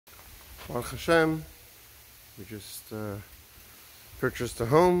Boruch Hashem, we just purchased a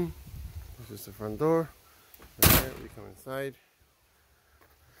home. This is the front door. Right there, we come inside.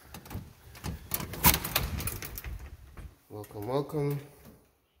 Welcome, welcome.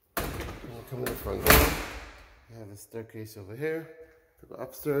 When you come in the front door, you have a staircase over here to go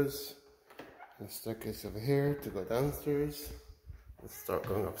upstairs, and a staircase over here to go downstairs. Let's start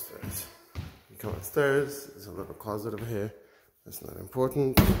going upstairs. You come upstairs, there's a little closet over here. That's not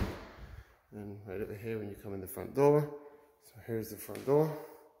important. And right over here when you come in the front door, so here's the front door.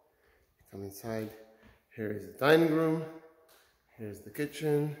 You come inside, here is the dining room, here's the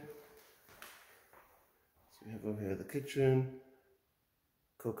kitchen. So you have over here the kitchen,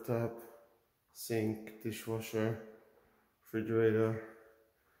 cooktop, sink, dishwasher, refrigerator.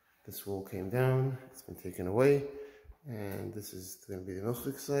 This wall came down, it's been taken away. And this is going to be the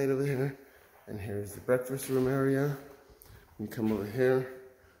Moshiko side over here. And here's the breakfast room area. You come over here,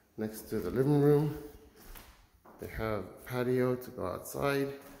 next to the living room. They have a patio to go outside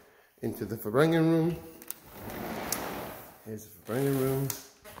into the Fabrengen room. Here's the Fabrengen room.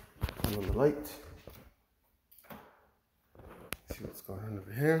 Turn on the light. See what's going on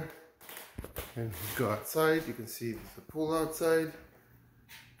over here. And if you go outside, you can see the pool outside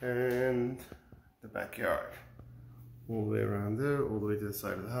and the backyard. All the way around there, all the way to the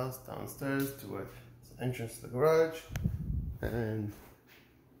side of the house, downstairs to where it's the entrance to the garage. And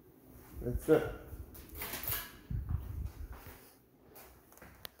that's it.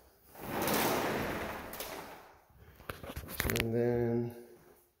 And then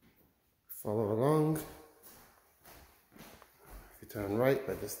follow along. If you turn right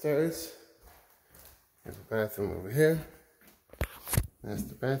by the stairs, you have a bathroom over here. That's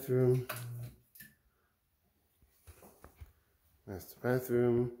the bathroom. Master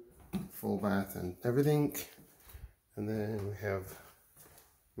bathroom, full bath and everything. And then we have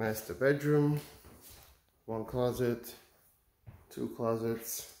master bedroom, one closet, two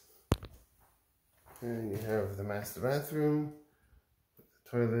closets. And you have the master bathroom, the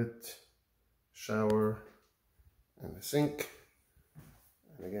toilet, shower, and the sink.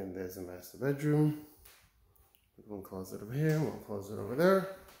 And again, there's a master bedroom. One closet over here, one closet over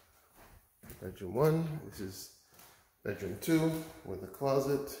there. Bedroom 1, this is bedroom 2 with a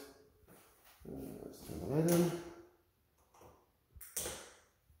closet. Let's turn the light on.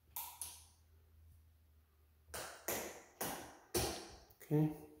 Okay,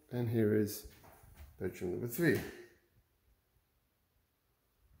 and here is bedroom number 3.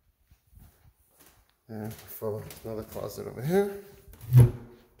 And follow another closet over here.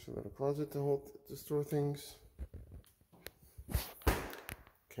 It's a little closet to store things.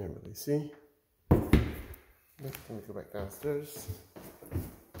 Can't really see. Let me go back downstairs.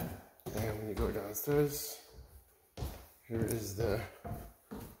 And when you go downstairs, here is the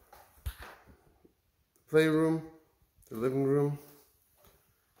playroom, the living room.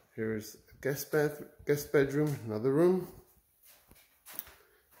 Here's a guest bedroom, another room.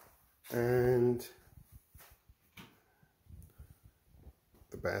 And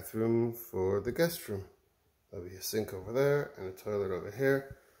the bathroom for the guest room. There'll be a sink over there and a toilet over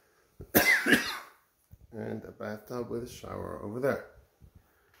here. And a bathtub with a shower over there.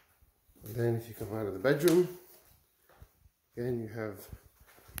 And then if you come out of the bedroom, again you have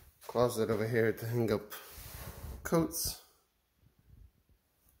a closet over here to hang up coats.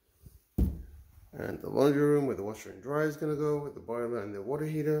 And the laundry room where the washer and dryer is going to go, with the boiler and the water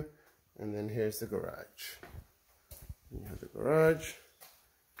heater. And then here's the garage. And you have the garage,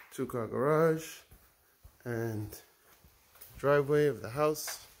 2-car garage, and driveway of the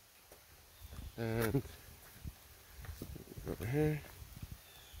house. And over here,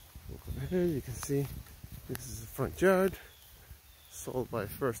 you can see this is the front yard, sold by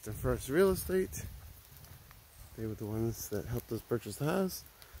First and First Real Estate. They were the ones that helped us purchase the house.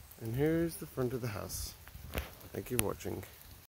 And here's the front of the house. Thank you for watching.